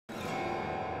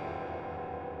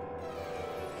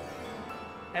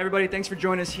Everybody, thanks for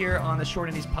joining us here on the Short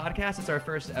Indies podcast. It's our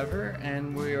first ever,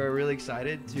 and we are really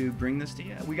excited to bring this to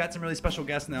you. We got some really special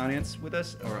guests in the audience with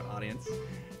us, or audience.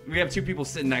 We have two people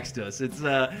sitting next to us. It's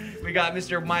we got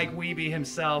Mr. Mike Wiebe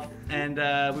himself, and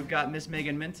we've got Miss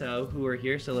Megan Minto, who are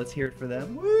here. So let's hear it for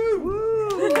them. Woo!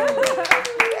 Woo!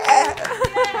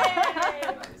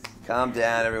 Calm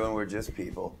down, everyone. We're just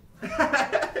people.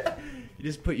 You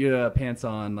just put your pants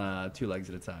on 2 legs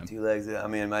at a time. 2 legs. I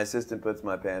mean, my assistant puts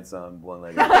my pants on 1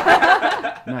 leg at a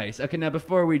time. Nice. Okay, now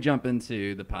before we jump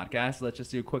into the podcast, let's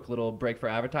just do a quick little break for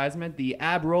advertisement. The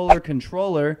Ab Roller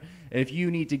Controller. If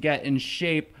you need to get in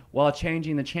shape while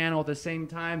changing the channel at the same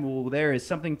time, well, there is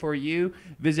something for you.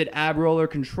 Visit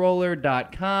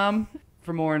abrollercontroller.com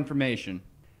for more information.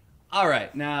 All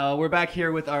right, now we're back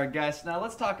here with our guests. Now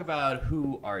let's talk about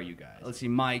who are you guys. Let's see,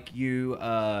 Mike, you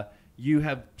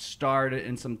have starred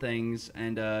in some things,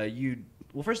 and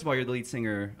well, first of all, you're the lead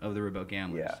singer of the Riverboat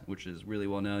Gamblers, which is really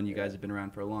well known. You guys have been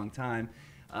around for a long time.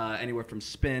 Anywhere from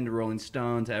Spin to Rolling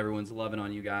Stone to everyone's loving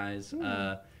on you guys.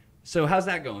 So how's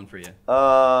that going for you?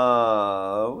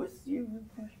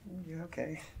 You're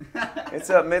okay.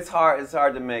 It's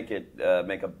hard to make a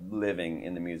living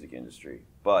in the music industry,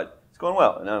 but it's going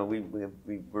well. No,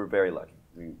 we're very lucky.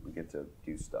 We get to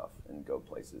do stuff and go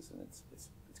places, and it's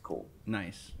cool.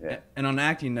 Nice. Yeah. And on an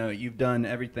acting note, you've done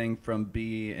everything from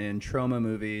being in Troma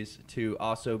movies to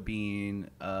also being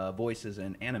voices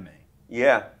in anime.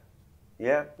 Yeah.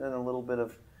 Done a little bit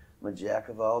of I'm a jack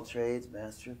of all trades,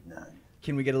 master of none.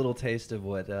 Can we get a little taste of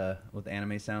what the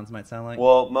anime sounds might sound like?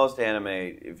 Well, most anime,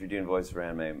 if you're doing voice for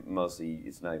anime, mostly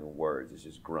it's not even words. It's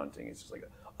just grunting. It's just like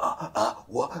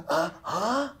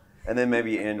and then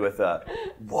maybe you end with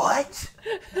what?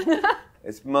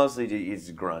 It's mostly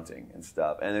just grunting and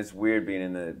stuff. And it's weird being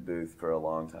in the booth for a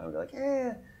long time. They're like,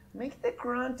 make the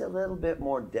grunt a little bit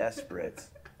more desperate.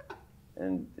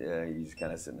 And you just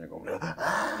kind of sitting there going, for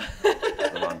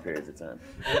long periods of time.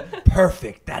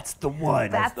 Perfect. That's the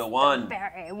one. That's the one. The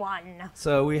very one.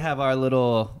 So we have our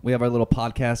little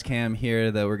podcast cam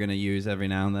here that we're gonna use every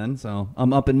now and then. So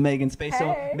I'm up in Megan's space.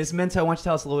 Hey. So Miss Minto, why don't you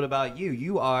tell us a little bit about you?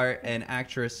 You are an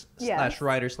actress slash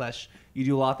writer slash you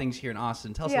do a lot of things here in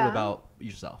Austin. Tell us a little about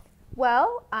yourself.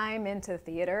 Well, I'm into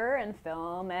theater and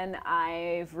film, and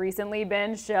I've recently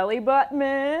been Shelley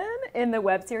Buttman in the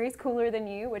web series Cooler Than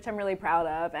You, which I'm really proud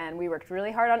of, and we worked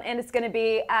really hard on, and it's going to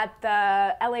be at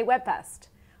the LA Web Fest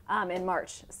in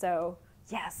March. So,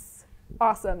 yes,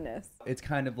 awesomeness. It's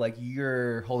kind of like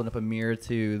you're holding up a mirror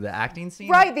to the acting scene?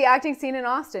 Right, the acting scene in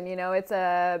Austin. You know, it's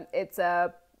a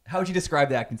How would you describe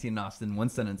the acting scene in Austin in one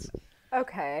sentence?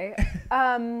 Okay.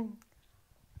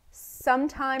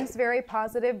 Sometimes very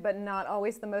positive, but not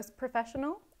always the most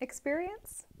professional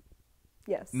experience.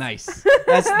 Yes. Nice.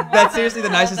 That's seriously the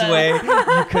nicest way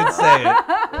you could say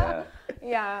it.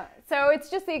 Yeah. So it's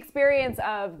just the experience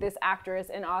of this actress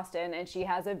in Austin, and she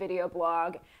has a video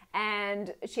blog,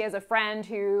 and she has a friend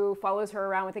who follows her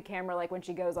around with a camera, like when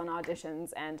she goes on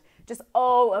auditions, and just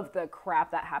all of the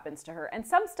crap that happens to her. And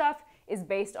some stuff is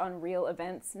based on real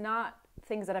events, not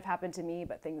things that have happened to me,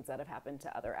 but things that have happened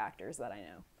to other actors that I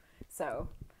know. So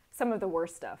some of the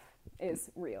worst stuff is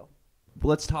real.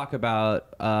 Let's talk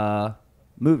about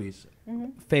movies.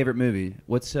 Mm-hmm. Favorite movie?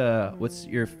 What's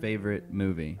your favorite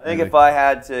movie? I think if I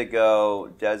had to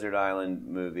go desert island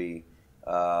movie,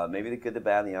 maybe The Good, the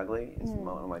Bad, and the Ugly is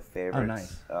one of my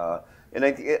favorites. Oh, nice. And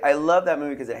I love that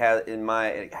movie because it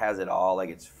has it all. Like,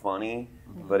 it's funny,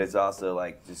 but it's also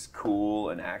like just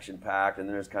cool and action packed. And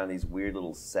then there's kind of these weird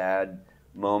little sad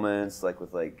moments, like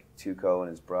with like Tuco and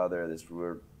his brother. This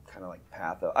weird kind of like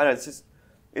patho. I don't know.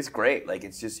 It's great. Like,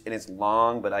 it's just, and it's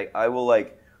long. But I will,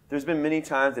 like, there's been many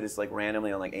times that it's like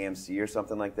randomly on like AMC or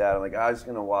something like that. I'm like, I'm just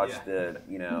gonna watch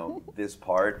this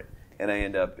part, and I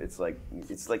end up it's like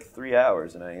 3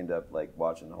 hours, and I end up like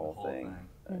watching the whole thing.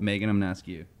 Megan, I'm gonna ask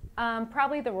you.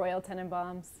 Probably The Royal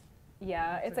Tenenbaums.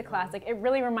 Yeah, it's a classic. It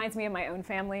really reminds me of my own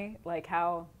family, like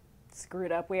how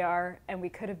screwed up we are, and we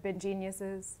could have been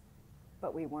geniuses,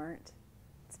 but we weren't.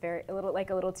 It's a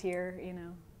little tear, you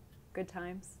know. Good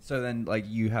times. So then, like,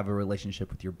 you have a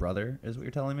relationship with your brother, is what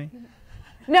you're telling me?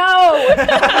 No!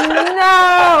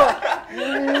 No!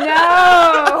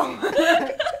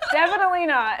 Definitely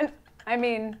not. I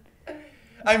mean,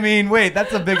 wait,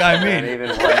 that's a big I mean. And even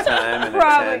one time in a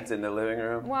tent in the living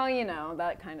room. Well, you know,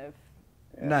 that kind of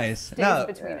nice. stays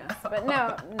between us. But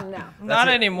no. Not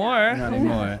anymore. Not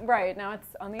anymore. Right, now it's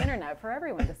on the internet for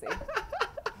everyone to see.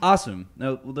 Awesome.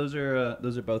 No, well, those are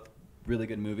both really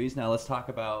good movies. Now let's talk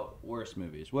about worst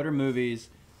movies. What are movies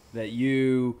that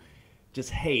you just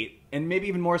hate, and maybe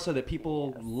even more so that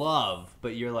people love,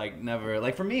 but you're like never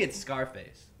like. For me, it's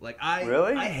Scarface. Like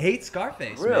I hate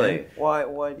Scarface. Really? Man.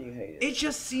 Why do you hate it? It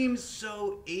just seems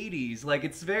so 80s. Like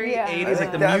it's very Yeah. 80s.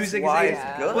 Like the That's music why is 80s.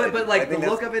 it's good. But I like the think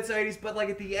look that's- of it's 80s. But like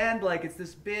at the end, like it's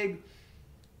this big.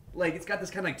 Like it's got this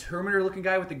kind of like Terminator looking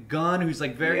guy with a gun who's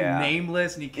like very Yeah.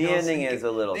 nameless and he The kills. ending is a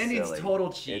little The ending's silly.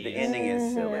 total cheese. The ending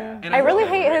is silly. And I really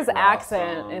love hate it. his Rick Ross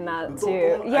accent song. in that I too.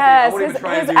 think Yes, I wouldn't even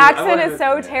try his to do- I accent wouldn't- is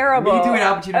so terrible. Me doing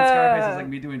Al Pacino and Scarface is Uh, like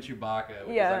me doing Chewbacca.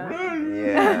 Which Yeah. Is like,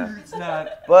 Yeah. it's not.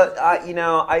 But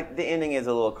the ending is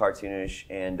a little cartoonish,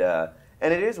 and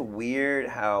it is weird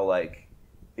how like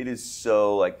it is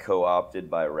so like co-opted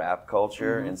by rap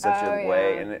culture in such Oh, a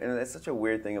way, yeah. and it's such a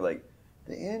weird thing of like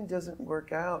the end doesn't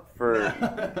work out for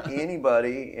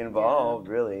anybody involved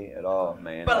really at all,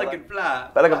 man. Pelican fly.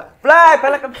 Pelican fly,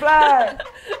 pelican fly.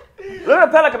 Little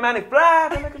pelican man, fly,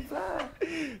 pelican fly.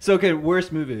 So okay,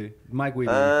 worst movie, Mike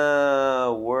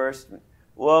Weaver. Worst.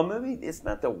 Well, a movie. It's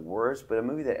not the worst, but a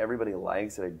movie that everybody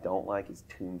likes that I don't like is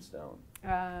Tombstone.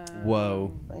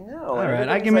 Whoa. I know. All right,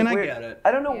 everybody's I mean, I weird. get it.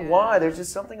 I don't know Yeah. why. There's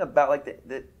just something about like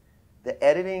the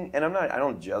editing, and I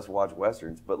don't just watch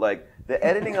westerns, but like the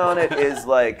editing on it is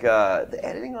like the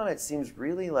editing on it seems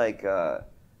really like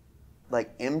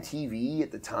MTV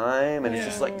at the time, and it's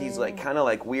just like these like kind of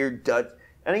like weird Dutch.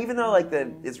 And even though like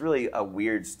it's really a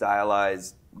weird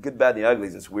stylized Good, Bad, the Ugly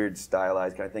is this weird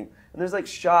stylized kind of thing. And there's like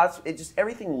shots. It just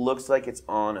everything looks like it's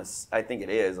on a. I think it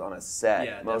is on a set.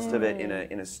 Yeah, most of it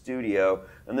in a studio.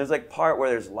 And there's like part where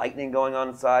there's lightning going on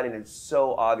inside, and it's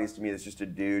so obvious to me it's just a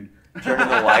dude turning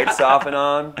the lights off and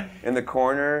on in the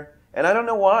corner. And I don't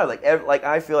know why. Like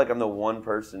I feel like I'm the one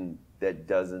person that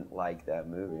doesn't like that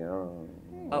movie. I don't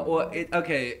know. Well,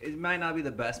 it might not be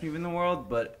the best movie in the world,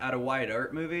 but out of Wyatt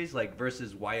Earp movies, like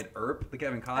versus Wyatt Earp, the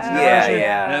Kevin Costner Yeah, version,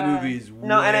 yeah. that movie's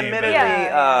No, way and admittedly,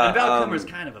 Yeah. and Val Kilmer's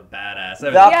kind of a badass.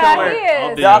 Val Yeah, Kilmer, he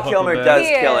is. Val Kilmer does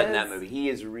He kill it is. in that movie. He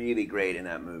is really great in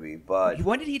that movie. But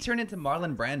When did he turn into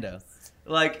Marlon Brando?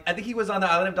 Like, I think he was on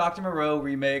the Island of Dr. Moreau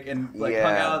remake and like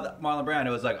hung Yeah. out with Marlon Brando.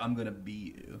 It was like, I'm gonna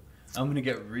beat you. I'm gonna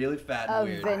get really fat and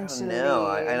weird. Eventually. no,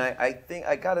 I think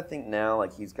I gotta think now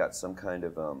like he's got some kind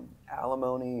of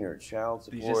alimony or child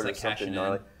He's support just, or like, cashing something in.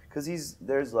 gnarly. Because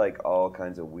there's like all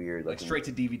kinds of weird Like straight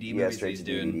to DVD movies straight he's to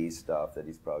doing. DVD stuff that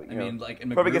he's probably. I mean, like,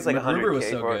 and probably gets like MacGruber 100K was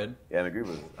so for it. good. Yeah,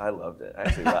 MacGruber. I loved it.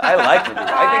 Actually, I like MacGruber.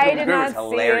 I I think did MacGruber's not see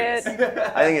hilarious. it.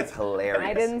 I think it's hilarious.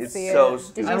 I didn't it's see so it. Did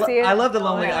stupid. you see it? I love the Oh,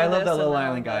 Lonely. yeah, I love the this Little and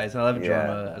Island that. guys. I love Yeah.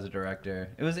 Jorma as a director.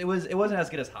 It wasn't as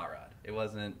good as Hot Rod. It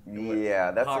wasn't. Yeah,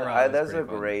 that's Hot Rod was that's a pretty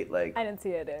fun. great like. I didn't see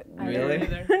it. Really?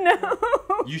 No.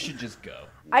 You should just go.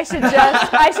 I should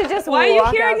just. Why are you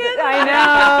walk here out again? I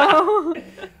know.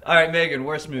 All right, Megan,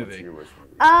 worst What's movie. your worst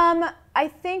movie? I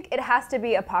think it has to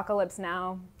be Apocalypse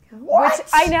Now. What? Which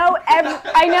I know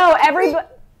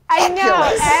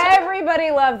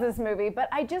everybody loves this movie, but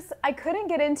I couldn't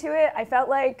get into it. I felt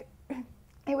like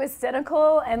it was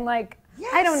cynical and like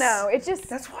I don't know. It just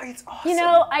That's why it's awesome. you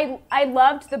know, I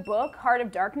loved the book Heart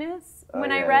of Darkness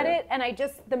when I yeah, read yeah. it, and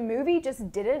the movie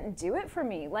just didn't do it for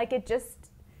me. Like it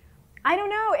just, I don't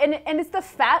know. And it's the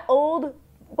fat old,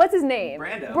 what's his name?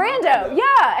 Brando.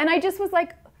 Yeah. And I just was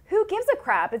like, who gives a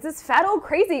crap? It's this fat old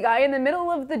crazy guy in the middle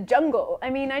of the jungle. I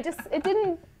mean, I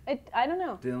don't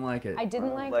know. Didn't like it. I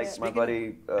didn't like it. my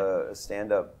buddy,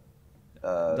 stand-up.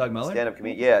 Doug Mellor? Stand-up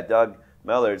comedian. Yeah, Doug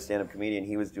Mellor, stand-up comedian.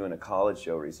 He was doing a college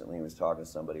show recently. He was talking to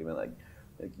somebody. He went like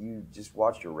you just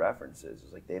watch your references.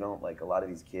 It's like they don't like a lot of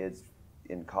these kids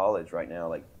in college right now.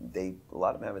 Like a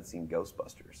lot of them haven't seen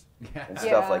Ghostbusters and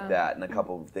stuff like Yeah. that, and a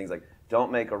couple of things like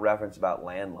don't make a reference about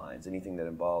landlines. Anything that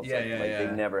involves they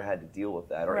never had to deal with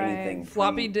that or Right. anything.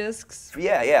 Floppy disks.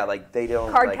 Yeah, like they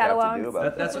don't Card like, have to catalogs. do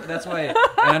about That's why. And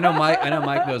I know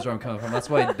Mike knows where I'm coming from. That's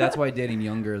why dating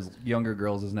younger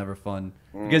girls is never fun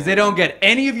because they don't get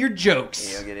any of your You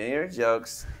jokes. don't get any of your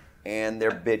jokes, and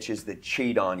they're bitches that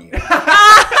cheat on you.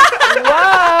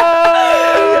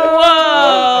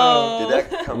 Whoa! Did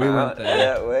that come We out went there.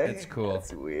 that way? It's cool.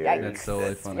 That's weird. Yikes. That's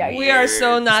totally funny. Yikes. We are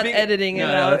so not Speaking- editing it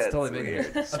No, out. that's That's totally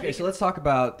weird. weird. Okay, so let's talk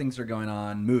about things that are going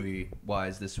on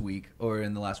movie-wise this week or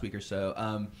in the last week or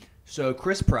so. So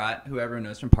Chris Pratt, who everyone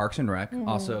knows from Parks and Rec,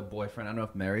 also a boyfriend. I don't know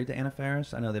if married to Anna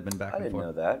Faris. I know they've been back I and didn't forth.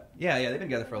 know that. Yeah, they've been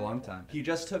together for a long time. He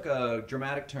just took a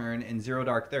dramatic turn in Zero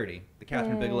Dark 30, the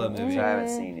Catherine Bigelow movie. Which I haven't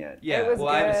seen yet. Yeah, It was well,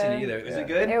 I haven't seen it good. either. Is Yeah. it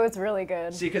good? It was really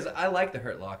good. See, because I like The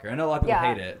Hurt Locker. I know a lot of people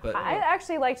hate it, but I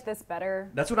actually liked this better.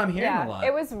 that's what I'm hearing Yeah, a lot.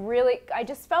 it was really. I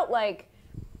just felt like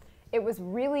it was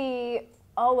really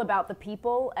all about the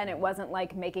people, and it wasn't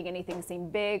like making anything seem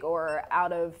big or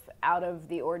out of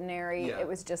the ordinary. Yeah. It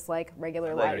was just like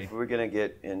regular Like, life. if we're gonna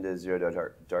get into Zero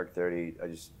Dark 30,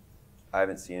 I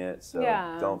haven't seen it, so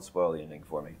Yeah. don't spoil the ending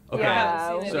for me. Okay. Yeah. I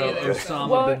haven't seen So it either. Osama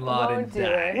Won't- bin Laden won't do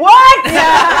died. it. What?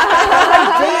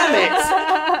 Damn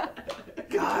it!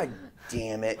 God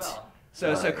damn it!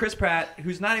 So Chris Pratt,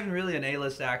 who's not even really an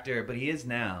A-list actor, but he is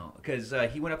now, because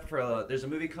he went up for there's a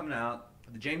movie coming out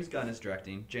that James Gunn is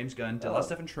directing. James Gunn did a lot of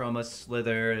stuff in Troma,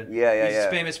 Slither. Yeah. He's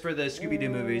famous for the Scooby-Doo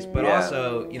movies, but Yeah.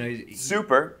 also, you know,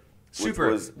 Super. Super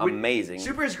Which was amazing.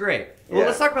 Super is great. Well, Yeah.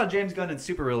 let's talk about James Gunn and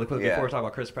Super really quick Yeah. before we talk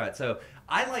about Chris Pratt. So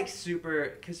I like Super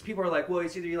because people are like, well,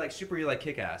 it's either you like Super or you like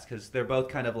Kick-Ass because they're both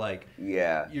kind of like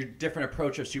Yeah. your different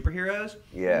approach of superheroes.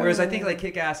 Yeah. Whereas I think like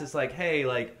Kick-Ass is like, hey,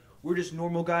 like we're just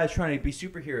normal guys trying to be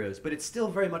superheroes, but it's still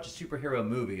very much a superhero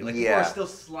movie. Like people Yeah. are still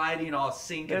sliding all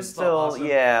sinking. There's and stuff still,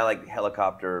 awesome. like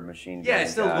helicopter machine. Yeah, it gun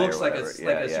still guy looks or like a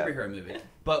whatever. Yeah. superhero movie.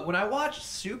 But when I watched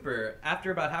Super, after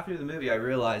about halfway through the movie, I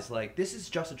realized like this is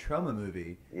just a Troma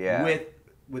movie. Yeah.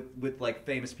 With like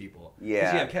famous people. Yeah.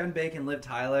 Because you have Kevin Bacon, Liv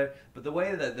Tyler, but the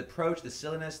way that the approach, the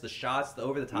silliness, the shots, the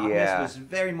over the topness Yeah. was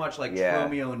very much like Yeah.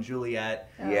 Romeo and Juliet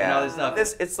and Yeah. all this stuff.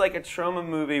 It's like a trauma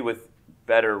movie with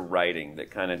better writing that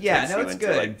kind of Yeah, takes no, you it's into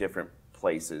good. like different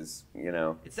places, you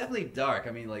know. It's definitely dark.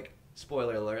 I mean, like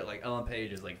spoiler alert, like Ellen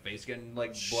Page is like face getting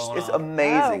like blown It's off.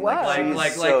 amazing. Oh, like, wow. she's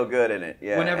Like- so good in it.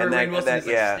 Yeah. Whenever and Rainn Wilson is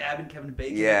like yeah. stabbing Kevin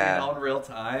Bacon Yeah. all in real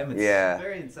time, it's Yeah.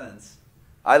 very intense.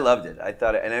 I loved it. I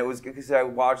thought it, and it was because I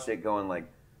watched it going like,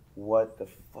 what the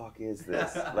fuck is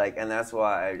this? Like, and that's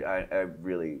why I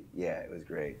really, it was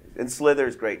great. And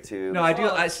Slither's great too. No, I do.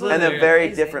 I and Slither, a very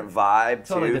amazing. different vibe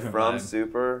Totally too different from vibe.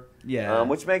 Super. Yeah.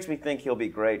 Which makes me think he'll be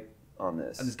great on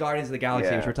this. and this Guardians of the Galaxy,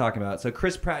 Yeah. which we're talking about. So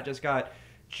Chris Pratt just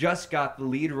got the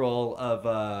lead role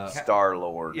of Star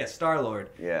Lord. Star Lord.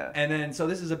 Yeah. And then so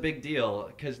this is a big deal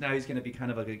because now he's going to be kind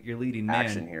of like your leading man.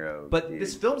 Action hero. But dude.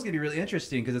 this film's going to be really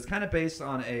interesting because it's kind of based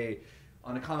on a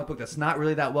comic book that's not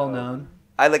really that well known.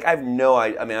 I have no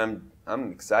idea. I mean,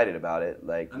 I'm excited about it.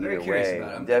 Like I'm very either curious way,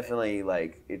 about it. I'm definitely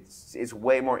like it's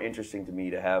way more interesting to me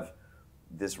to have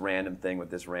this random thing with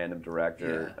this random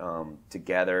director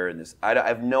together, and this I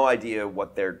have no idea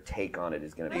what their take on it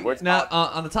is going to be. Now,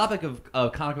 on the topic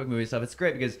of comic book movie stuff, it's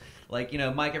great because, like, you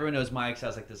know, Mike, everyone knows Mike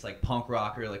sounds like this, like, punk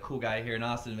rocker, like, cool guy here in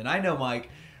Austin. And I know Mike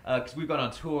because we've gone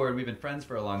on tour and we've been friends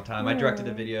for a long time. I directed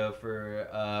a video for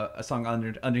a song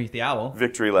Underneath the Owl.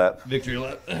 Victory lap. Victory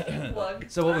Lap. Plug.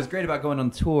 So what was great about going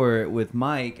on tour with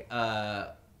Mike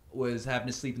was having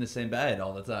to sleep in the same bed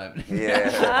all the time.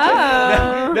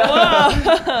 Yeah.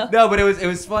 No, but it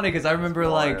was funny because I remember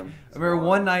warm.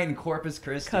 one night in Corpus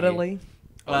Christi. Cuddly.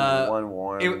 One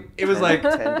warm. it was like-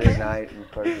 tender night in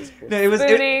Corpus Christi. No, it was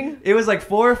Spooning. it was like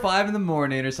 4 or 5 in the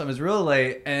morning or something. It was real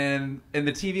late, and the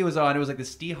TV was on. It was like the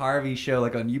Steve Harvey show,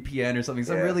 like on UPN or something,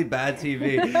 some Yeah. really bad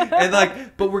TV. And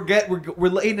like, but we're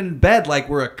laying in bed like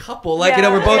we're a couple, like you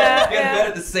know, we're both getting in bed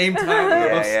at the same time.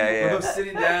 We're both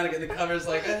sitting down, like in the covers,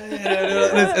 like, and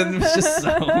it's just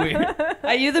so weird.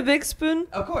 Are you the big spoon?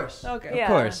 Of course, Okay. Yeah. of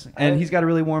course. And he's got a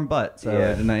really warm butt, so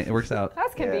Yeah. tonight it works out.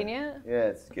 That's convenient. Yeah,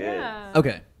 it's good.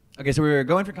 Yeah. Okay, so we're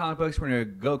going for comic books. We're going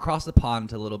to go across the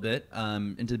pond a little bit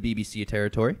into the BBC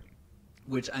territory,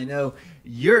 which I know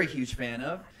you're a huge fan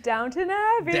of. Downton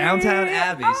Abbey. Downtown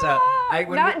Abbey. So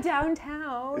Not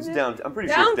downtown. It's down. I'm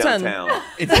pretty sure it's Downton. downtown.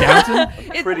 It's Downton?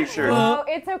 I'm pretty sure. Oh,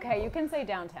 it's okay. You can say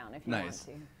downtown if you Nice.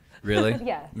 want to. Really?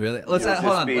 Yes. Really? Let's You'll hold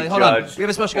just on. be Hold on. judged We have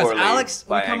a special guest. poorly Alex, will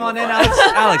by you come on in?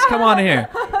 Anglophile. Alex, come on here.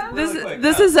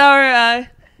 This is our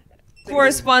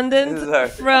correspondent This is our-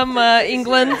 from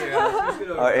England.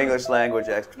 Our English language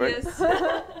expert. Yes. All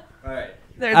right.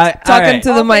 They're all talking right. to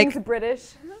the All mic. things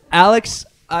British. Alex,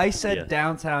 I said Yeah.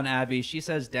 Downtown Abbey. She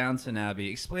says Downton Abbey.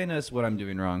 Explain to us what I'm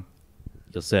doing wrong.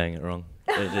 You're saying it wrong.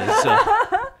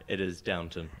 It is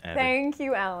Downton Abbey. Thank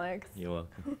you, Alex. You're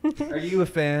welcome. Are you a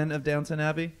fan of Downton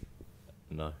Abbey?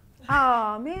 No.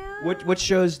 Oh man. What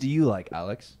shows do you like,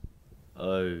 Alex?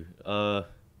 Oh,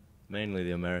 mainly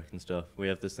the American stuff. We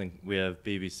have this thing. We have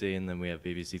BBC and then we have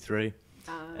BBC Three,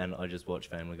 and I just watch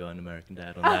Family Guy and American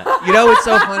Dad on that. You know what's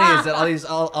so funny is that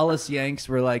all us Yanks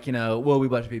were like, you know, well, we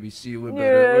watch BBC, we're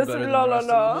better, Yes, we're better than la, the la, rest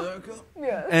la. of America.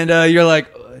 Yes. And you're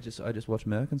like, oh, I just watch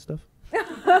American stuff.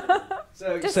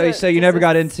 So you never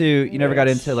got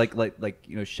into like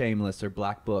you know Shameless or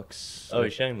Black Books. Oh,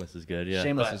 Shameless is good. Yeah.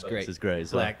 Shameless Black is Books great. is great.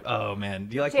 as well. Black. Oh man,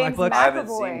 do you like James Black Books? I haven't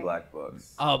McAvoy. seen Black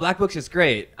Books. Oh, Black Books is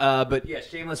great. But yeah,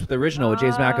 Shameless with the original with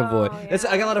James Oh, McAvoy. yeah.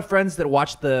 I got a lot of friends that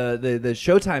watch the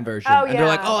Showtime version, Oh, and they're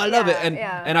like, yeah, oh, I love it, yeah, and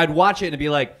yeah. and I'd watch it and be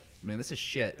like, man, this is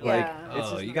shit. Like, Yeah.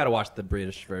 oh, you got to watch the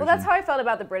British version. Well, that's how I felt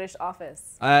about the British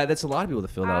Office. That's a lot of people that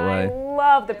feel that I way.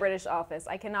 love the British Office.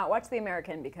 I cannot watch the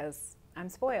American because I'm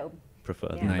spoiled. Prefer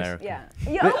the Yeah. American. Yeah.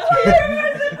 No.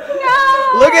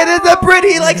 Look at it, the Brit.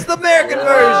 He likes the American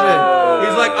version.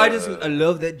 He's like, I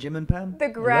love that Jim and Pam. The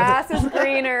grass is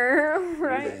greener,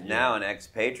 right? He's now an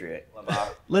expatriate.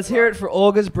 Let's hear it for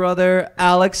Olga's brother,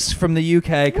 Alex from the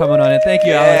UK, coming on in. Thank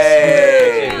you,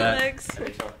 Yay. Alex. Hey,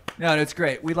 Alex. No, it's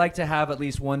great. We'd like to have at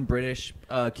least one British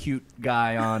cute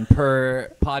guy on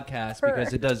per podcast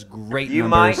because it does great You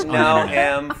numbers might on know the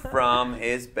internet. him from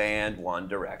his band One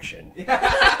Direction.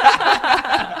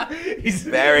 He's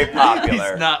Very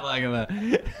popular. He's not like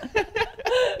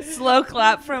that. Slow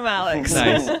clap from Alex.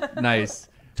 Nice.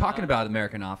 Talking about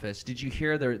American Office, did you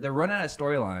hear they're running out of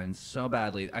storylines so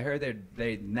badly? I heard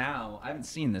they now, I haven't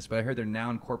seen this, but I heard they're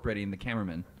now incorporating the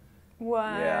cameraman. What?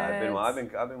 Yeah, I've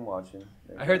been watching.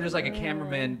 I heard there's like a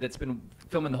cameraman that's been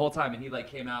filming the whole time, and he like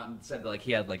came out and said like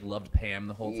he had like loved Pam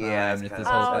the whole time. Yeah, and it's it's kind this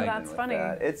of whole Oh, thing. that's funny.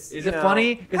 It's, Is you it know,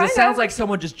 funny? Because Kind it sounds of. like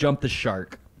someone just jumped the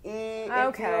shark. It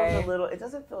Okay. feels a little. It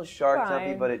doesn't feel shark Fine.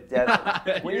 jumpy, but it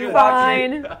definitely. When you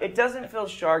Fine. watch it doesn't feel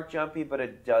shark jumpy, but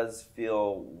it does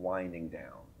feel winding down.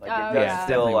 Like Oh, it does yeah. feel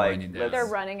Definitely like winding down. They're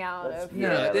running out let's- of.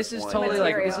 No, Yeah, this that's is one. totally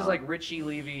like this Material. is like Richie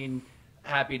leaving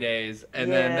Happy Days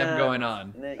and then them Yeah. going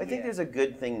on. And I think there's a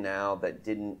good thing now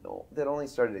that only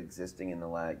started existing in the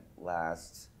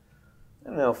last, I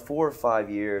don't know, 4 or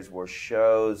 5 years, where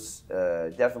shows,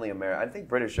 definitely American. I think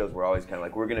British shows were always kind of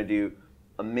like, we're going to do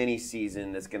a mini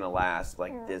season that's going to last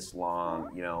like this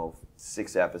long,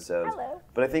 6 episodes. Hello.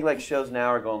 But I think like shows now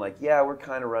are going like, yeah, we're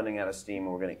kind of running out of steam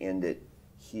and we're going to end it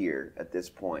here at this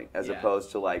point, as Yeah.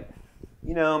 opposed to like,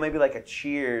 maybe like a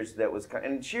Cheers that was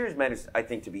and Cheers managed, I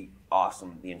think, to be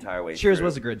awesome the entire way Cheers through.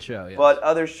 was a good show. Yeah. But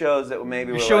other shows that maybe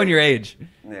You're were showing like, your age.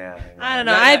 Yeah. I don't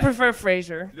know. I prefer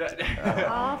Frasier.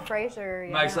 Oh, Frasier.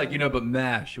 Yeah. Mike's like, but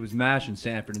MASH. It was MASH in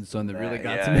Sanford and Son that really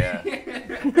got to me.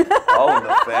 All in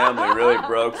the Family really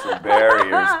broke some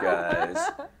barriers, guys.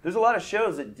 There's a lot of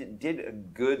shows that did a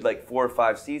good 4 or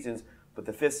 5 seasons, but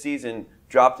the 5th season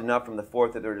dropped enough from the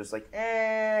 4th that they were just like,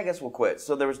 I guess we'll quit.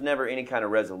 So there was never any kind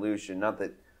of resolution. Not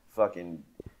that fucking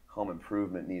Home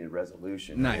Improvement needed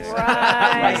resolution. Nice. Right.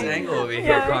 Nice angle over here,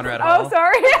 Yes. Conrad Oh, Hall.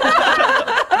 sorry.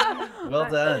 Well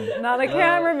done. Not a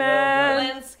cameraman.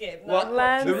 Landscape. Well, the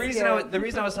Landscape.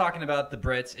 reason I was talking about the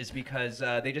Brits is because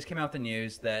they just came out with the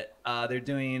news that they're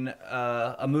doing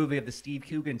a movie of the Steve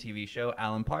Coogan TV show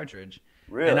Alan Partridge.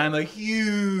 Really? And I'm a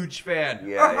huge fan.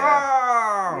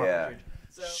 Yeah.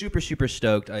 Super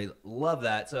stoked. I love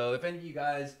that. So if any of you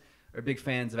guys are big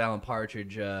fans of Alan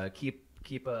Partridge, keep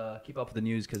up with the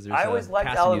news because there's I always liked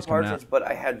casting Alan news coming Partridge, out. but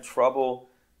I had trouble,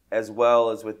 as well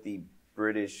as with the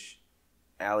British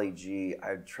Ali G, I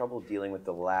had trouble dealing with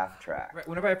the laugh track. Right,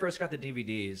 whenever I first got the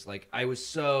DVDs, I was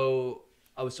so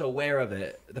aware of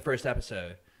it the first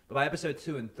episode, but by episode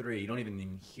 2 and 3, you don't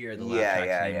even hear the laugh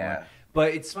tracks anymore. Yeah.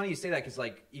 But it's funny you say that because,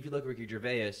 if you look at Ricky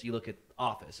Gervais, you look at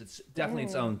Office. It's definitely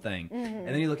its own thing, and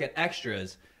then you look at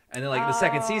Extras, and then the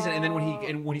second season, and then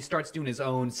when he starts doing his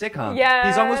own sitcom,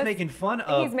 he's almost Yes. making fun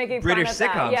of He's making British fun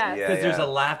of that, sitcoms yes. because Yeah, there's yeah. a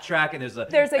laugh track and there's a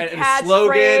catchphrase. slogan.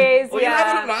 Oh, you're Yeah.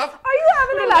 having a laugh? Are you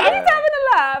having a laugh? He's having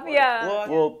a laugh. Yeah.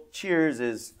 Well, Cheers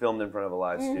is filmed in front of a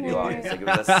live studio audience. It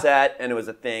was a set and it was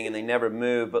a thing, and they never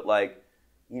moved. But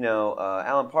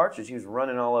Alan Partridge, he was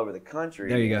running all over the country.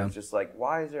 There you and go. It's just like,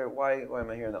 why am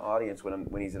I here in the audience when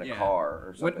he's in a Yeah. car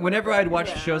or something? Whenever like I'd that?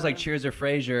 watch shows like Cheers or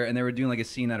Frasier, and they were doing a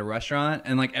scene at a restaurant,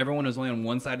 and everyone was only on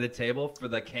one side of the table for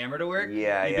the camera to work,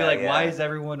 Yeah, you'd be yeah, like, yeah. why is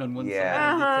everyone on one side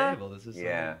Yeah. of the Uh-huh. table? This is so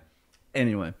Yeah. weird.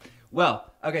 Anyway,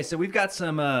 well, okay, so we've got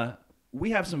some.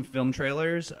 We have some film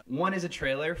trailers. One is a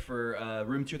trailer for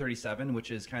Room 237, which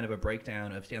is kind of a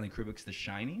breakdown of Stanley Kubrick's The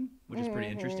Shining, which is pretty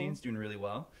interesting. It's doing really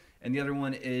well. And the other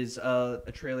one is a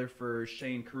trailer for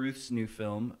Shane Carruth's new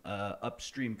film,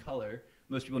 Upstream Color.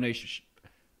 Most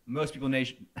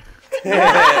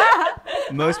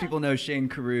people know Shane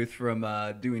Carruth from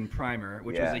doing Primer,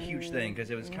 which was a huge thing because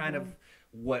it was kind of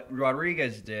what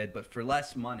Rodriguez did, but for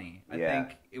less money. I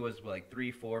think it was $3,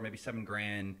 $4, maybe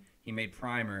 $7,000. He made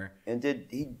Primer. And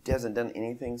he hasn't done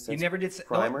anything since He never did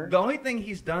Primer? The only thing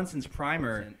he's done since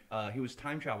Primer, he was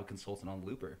time travel consultant on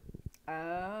Looper,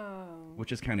 Oh.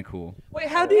 which is kind of cool. Wait,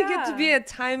 how do you get to be a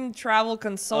time travel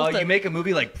consultant? You make a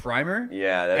movie like Primer,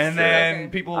 Yeah, that's and true. then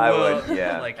people I will, would,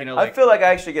 yeah. I I feel like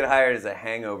I should get hired as a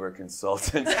hangover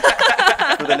consultant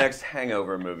for the next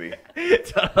Hangover movie.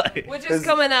 Totally. Which is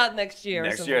coming out next year. or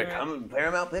Next something, year, right? come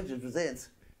Paramount Pictures presents.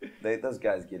 Those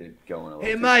guys get it going a little.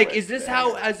 Hey too Mike, quick. is this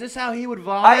how he would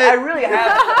vomit? I really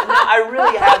have. I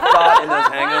really have thought in those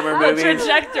Hangover The movies.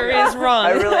 trajectory is wrong.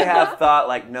 I really have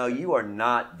thought no, you are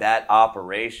not that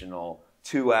operational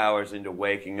 2 hours into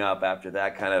waking up after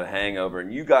that kind of hangover,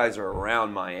 and you guys are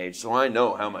around my age, so I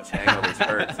know how much hangovers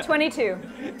hurt. 22.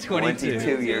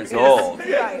 22 years old.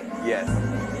 Right. Yes.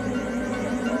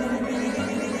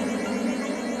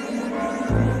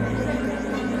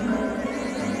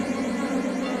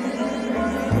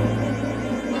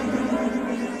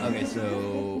 Okay,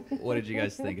 so what did you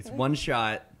guys think? It's one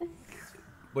shot.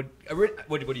 What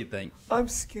do you think? I'm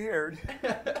scared.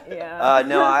 Yeah.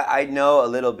 No, I know a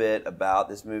little bit about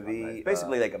this movie. It's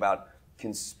basically like about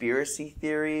conspiracy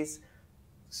theories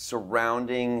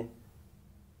surrounding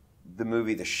the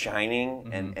movie The Shining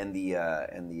and the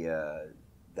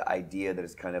idea that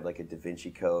it's kind of like a Da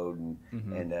Vinci Code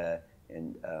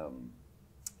and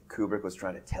Kubrick was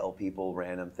trying to tell people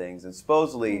random things, and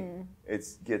supposedly it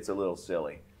gets a little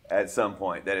silly at some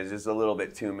point. That is just a little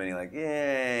bit too many. Like,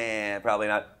 yeah, probably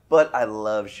not. But I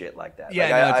love shit like that. Yeah,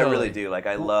 like, no, I totally. really do. Like,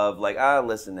 I love. Like, I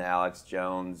listen to Alex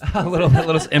Jones. A little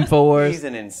Infowars. He's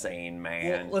an insane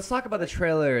man. Well, let's talk about the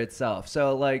trailer itself.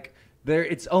 So, like,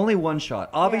 it's only one shot.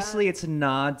 Obviously, it's a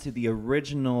nod to the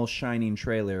original Shining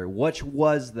trailer, which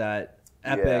was that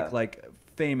epic, like,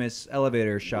 famous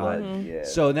elevator shot. Yeah.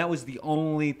 So that was the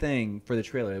only thing for the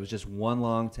trailer. It was just one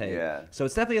long take. Yeah. So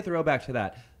it's definitely a throwback to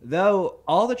that. Though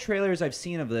all the trailers I've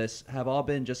seen of this have all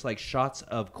been just like shots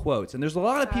of quotes, and there's a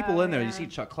lot of people in there. You see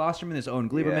Chuck Klosterman, there's Owen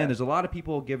Gleiberman. Yeah. There's a lot of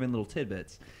people giving little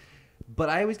tidbits. But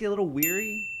I always get a little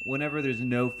weary whenever there's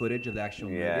no footage of the actual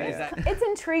movie. Yeah, Is yeah. that It's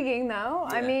intriguing though.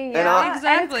 I mean, And yeah, Exactly.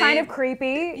 and it's kind of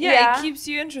creepy. Yeah, it keeps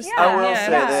you interested. Yeah. I will yeah,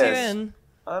 say it keeps this. you in.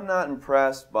 I'm not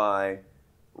impressed by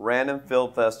random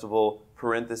film festival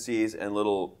parentheses and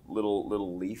little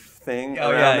leaf thing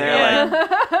Oh, around yeah, there.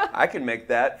 Like, I can make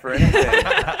that for anything.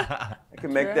 I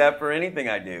can make that for anything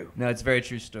I do. No, it's a very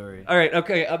true story. All right,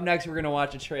 okay. Up next, we're gonna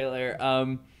watch a trailer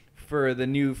for the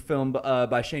new film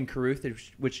by Shane Carruth,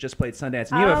 which just played Sundance.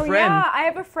 And you have a friend. Yeah, I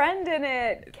have a friend in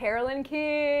it, Carolyn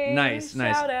King. Nice.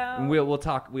 Shout out. And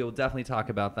we'll definitely talk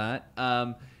about that.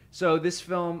 So this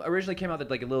film originally came out with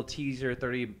like a little teaser,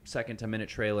 30-second to minute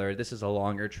trailer. This is a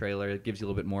longer trailer. It gives you a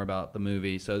little bit more about the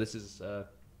movie. So this is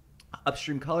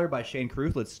Upstream Color by Shane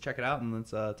Carruth. Let's check it out and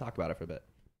let's talk about it for a bit.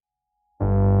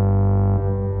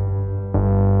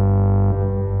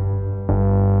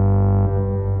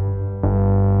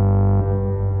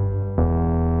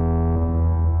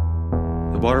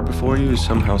 The water before you is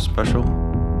somehow special.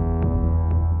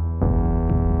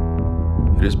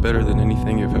 It is better than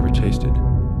anything you've ever tasted.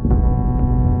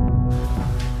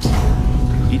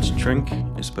 Each drink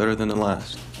is better than the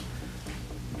last.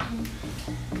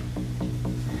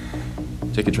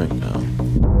 Take a drink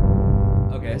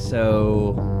now. Okay,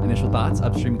 so initial thoughts,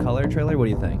 Upstream Color trailer. What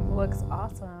do you think? Looks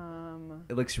awesome.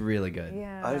 It looks really good.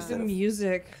 Yeah. I just The had a-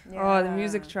 music. Yeah. Oh, the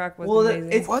music track was Well, amazing.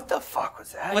 it's- What the fuck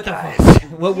was that? What the guys? fuck?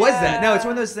 What was that? No, it's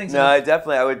one of those things. No, I'm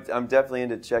definitely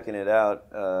into checking it out.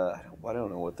 I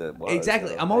don't know what that was.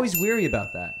 Exactly. I'm always weary about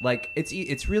that. Like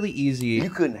it's really easy. You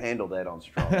couldn't handle that on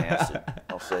strong acid.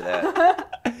 I'll say that.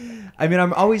 I mean,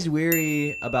 I'm always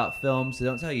weary about films that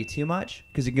don't tell you too much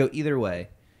because it can go either way.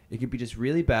 It could be just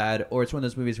really bad, or it's one of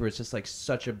those movies where it's just like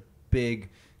such a big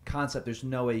concept. There's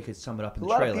no way you could sum it up in A the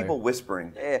lot trailer. of people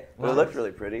whispering. But it looked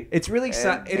really pretty. It's really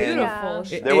And- it and- beautiful.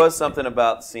 It- There it- was something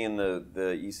about seeing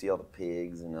you see all the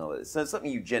pigs and all that. So it's something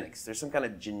eugenics. There's some kind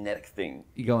of genetic thing,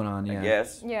 going on. I Yeah.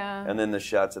 guess. Yeah. And then the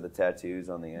shots of the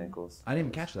tattoos on the ankles. I didn't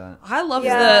even catch that. I love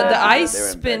Yeah. the ice They were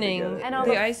in bed spinning. together. And all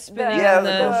The ice spinning. Yeah, and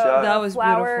the the, cool shot. that was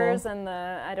flowers beautiful. and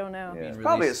the I don't know. Yeah, it's Being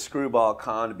probably a released. screwball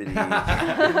comedy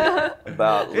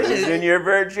about losing your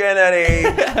virginity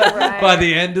Right. By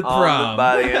the end of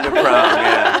by the end of prom.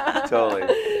 Yeah, totally.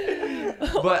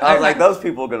 but I was like, those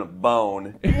people are gonna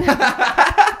bone.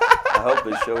 I hope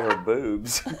they show her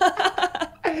boobs.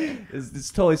 it's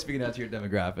totally speaking out to your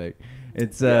demographic.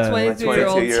 It's 22-year-olds.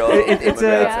 22-year-old.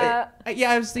 yeah.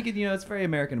 I was thinking, it's very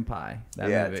American Pie. That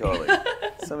Yeah, movie. totally.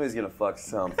 Somebody's gonna fuck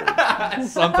something.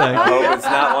 Something. I hope it's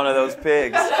not one of those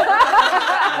pigs.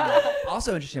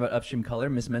 Also interesting about Upstream Color,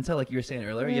 Miss Menta, like you were saying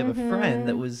earlier, you have a friend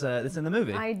that was that's in the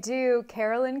movie. I do.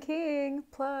 Carolyn King,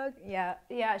 plug. Yeah.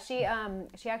 She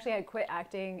actually had quit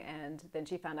acting, and then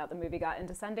she found out the movie got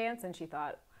into Sundance, and she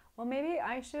thought, well, maybe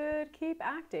I should keep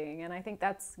acting. And I think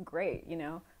that's great,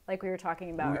 like we were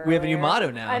talking about earlier. We have a new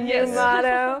motto now. A new Yes.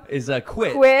 motto. Is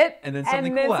quit. Quit, And then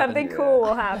something cool something happens. cool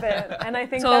will happen. And I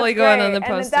think Totally that's going great. on the And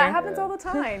poster. that happens all the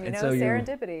time, And so you-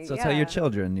 serendipity. So yeah. tell your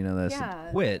children, this. Yeah.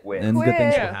 Quit, Quit. and good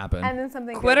things will Quit, happen. And then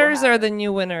something good will Quitters are happen. the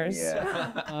new winners.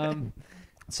 Yeah.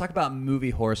 Let's talk about movie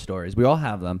horror stories. We all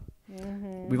have them.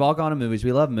 Mm-hmm. We've all gone to movies.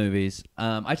 We love movies.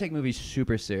 I take movies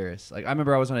super serious. Like I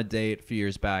remember I was on a date a few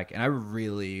years back, and I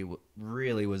really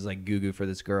was like goo goo for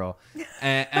this girl,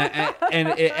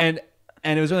 and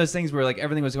And it was one of those things where like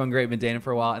everything was going great, we've been dating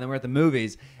for a while, and then we're at the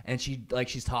movies, and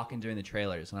she's talking during the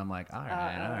trailers, and I'm like, all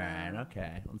right,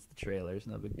 okay, it's the trailers,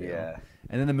 no big deal. Yeah.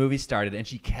 And then the movie started, and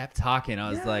she kept talking. I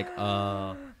was like,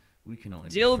 we can only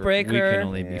Deal breaker. We can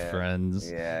only be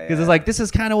friends. Yeah, Because it's like this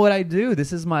is kind of what I do.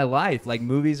 This is my life. Like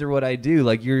movies are what I do.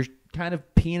 Like you're kind of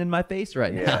peeing in my face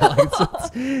right now. Like, so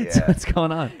what's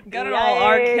going on? Got it all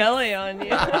R. Kelly on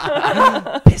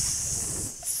you.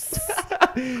 Pissed.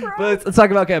 But let's talk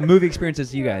about movie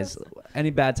experiences. You guys, any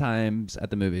bad times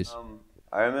at the movies?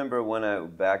 I remember when I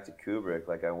back to Kubrick,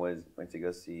 like I went to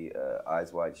go see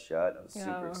Eyes Wide Shut. I was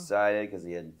super excited because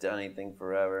he hadn't done anything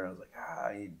forever. And I was like,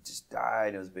 he just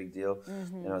died. It was a big deal.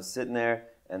 And I was sitting there,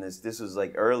 and this was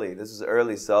like early. This was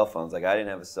early cell phones. Like I didn't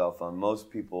have a cell phone. Most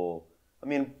people, I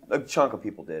mean, a chunk of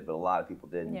people did, but a lot of people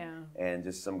didn't. Yeah. And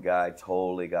just some guy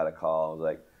totally got a call. I was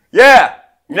like, yeah,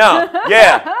 no,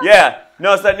 yeah.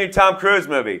 No, it's that new Tom Cruise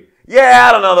movie. Yeah,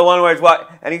 I don't know, the one where he's walking,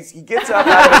 and he gets up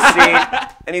out of his seat,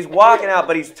 and he's walking out,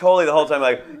 but he's totally the whole time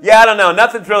like, yeah, I don't know,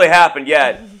 nothing's really happened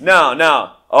yet.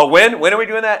 No. Oh, when are we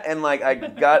doing that? And like, I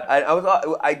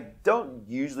don't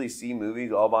usually see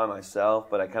movies all by myself,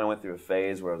 but I kind of went through a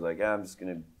phase where I was like, I'm just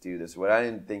gonna do this. I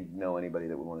didn't know anybody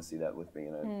that would want to see that with me,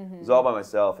 and it was all by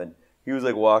myself. And he was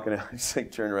like walking out, just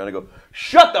like turned around and go,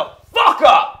 shut the fuck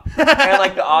up! And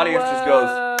like the audience just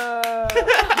goes.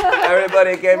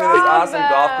 Everybody gave me this awesome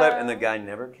golf clip, and the guy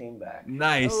never came back.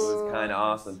 Nice. It was kind of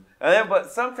awesome. And then,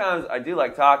 but sometimes I do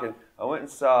like talking. I went and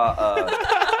saw.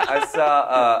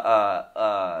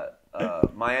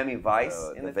 Miami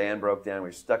Vice. And the van broke down. We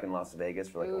were stuck in Las Vegas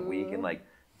for like a week, in like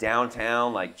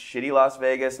downtown, like shitty Las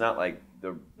Vegas, not like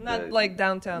like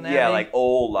downtown. Yeah, like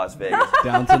old Las Vegas.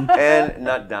 Downton. And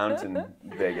not Downton,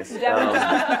 Vegas.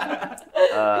 I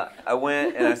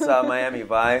went and I saw Miami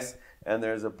Vice. And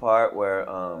there's a part where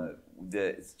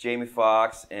it's Jamie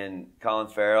Foxx and Colin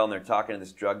Farrell, and they're talking to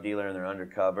this drug dealer, and they're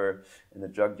undercover. And the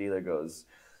drug dealer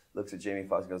looks at Jamie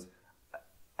Foxx and goes,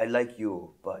 I like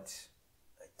you, but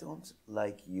I don't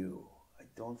like you. I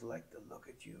don't like the look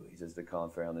at you. He says to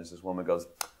Colin Farrell, and there's this woman goes,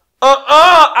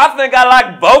 I think I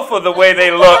like both of the way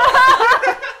they look.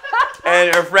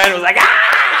 And her friend was like,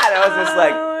 ah! And I was just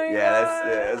like,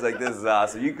 it was like, this is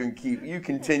awesome. You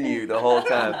continue the whole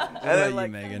time. And then, like,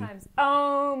 Megan.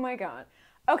 Oh my God.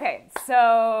 Okay,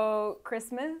 so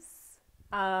Christmas,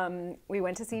 we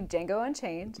went to see Django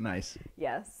Unchained. Nice.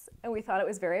 Yes, and we thought it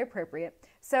was very appropriate.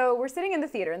 So we're sitting in the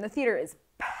theater, and the theater is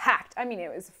packed. I mean,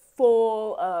 it was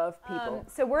full of people.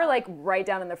 So we're like right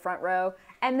down in the front row,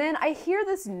 and then I hear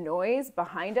this noise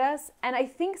behind us, and I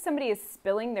think somebody is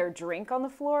spilling their drink on the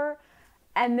floor.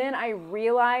 And then I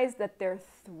realized that they're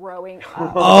throwing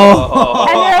up. Oh.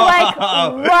 And they're like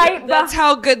right That's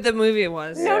how good the movie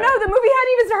was. No, the movie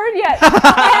hadn't even started yet.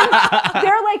 And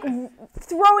they're like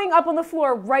throwing up on the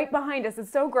floor right behind us. It's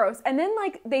so gross. And then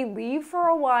like they leave for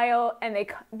a while, and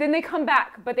then they come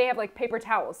back, but they have like paper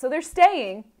towels. So they're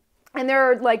staying, and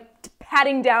they're like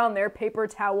patting down their paper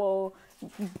towel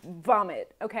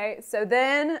vomit. Okay, so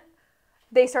then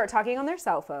they start talking on their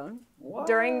cell phone. What?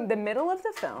 During the middle of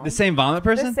the film. The same vomit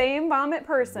person? The same vomit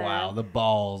person. Wow, the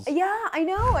balls. Yeah, I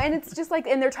know. And it's just like,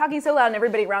 and they're talking so loud, and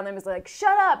everybody around them is like,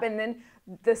 shut up. And then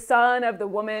the son of the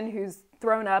woman who's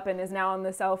thrown up and is now on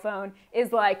the cell phone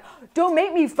is like, don't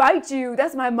make me fight you.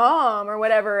 That's my mom, or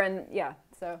whatever. And yeah,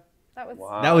 so that was.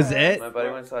 Wow. That was it? My buddy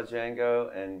went and saw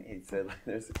Django, and he said,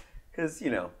 because,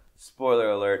 spoiler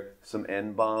alert, some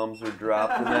N-bombs were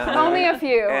dropped in that movie. Only a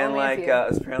few. And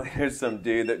apparently there's some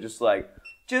dude that just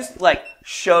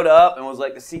showed up and was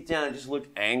like to sit down and just looked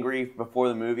angry before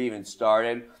the movie even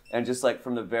started. And just like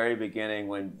from the very beginning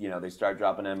when, they start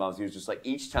dropping N-bombs, he was just like,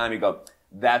 each time he'd go,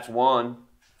 that's one,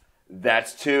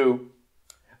 that's two,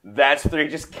 that's three,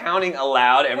 just counting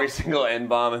aloud every single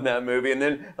N-bomb in that movie. And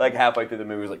then like halfway through the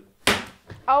movie, he was like,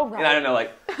 oh, right. And I don't know,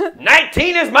 like,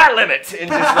 19 is my limit! And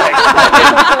just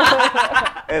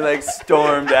like,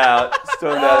 stormed out. It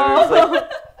was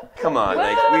like, come on,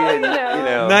 like, we didn't,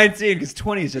 19, because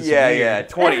 20 is just Yeah,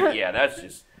 20, that's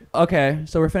just. Okay,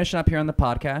 so we're finishing up here on the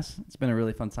podcast. It's been a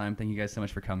really fun time. Thank you guys so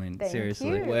much for coming. Thank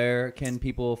Seriously. you. Where can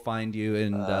people find you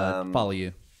and follow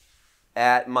you?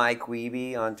 At Mike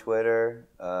Wiebe on Twitter,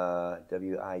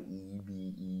 Wiebe.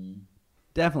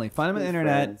 Definitely. Find him on the His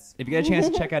internet. friends. If you get a chance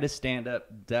to check out his stand-up,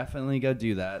 definitely go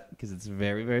do that because it's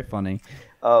very, very funny.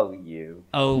 Oh, you.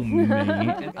 Oh, me.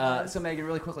 So, Megan,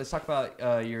 really quickly, let's talk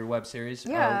about your web series.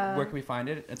 Yeah. Where can we find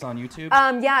it? It's on YouTube?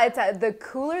 Yeah, it's at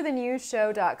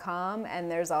thecoolerthanyoushow.com,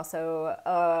 and there's also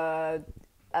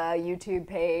YouTube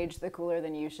page, The Cooler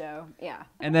Than You Show. Yeah.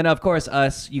 And then, of course,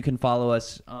 us. You can follow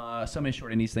us. So many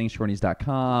Short Indies things.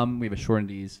 ShortIndies.com. We have a Short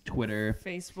Indies Twitter.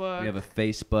 Facebook. We have a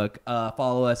Facebook.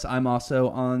 Follow us. I'm also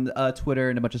on Twitter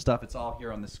and a bunch of stuff. It's all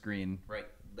here on the screen. Right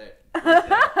there.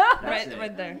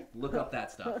 Right there. Look up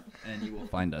that stuff, and you will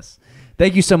find us.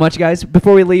 Thank you so much, guys.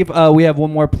 Before we leave, we have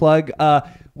one more plug.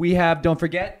 We have, don't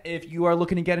forget, if you are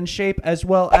looking to get in shape, as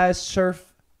well as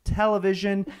surf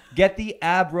television, get the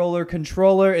Ab Roller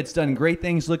controller. It's done great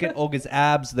things. Look at Olga's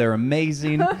abs. They're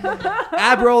amazing.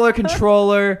 Ab Roller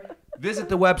controller. Visit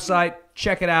the website.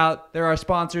 Check it out. They're our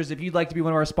sponsors. If you'd like to be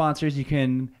one of our sponsors, you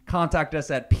can contact us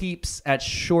at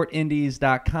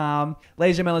peeps@shortindies.com.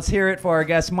 Ladies and gentlemen, let's hear it for our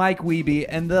guest, Mike Wiebe,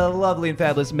 and the lovely and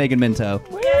fabulous Megan Minto.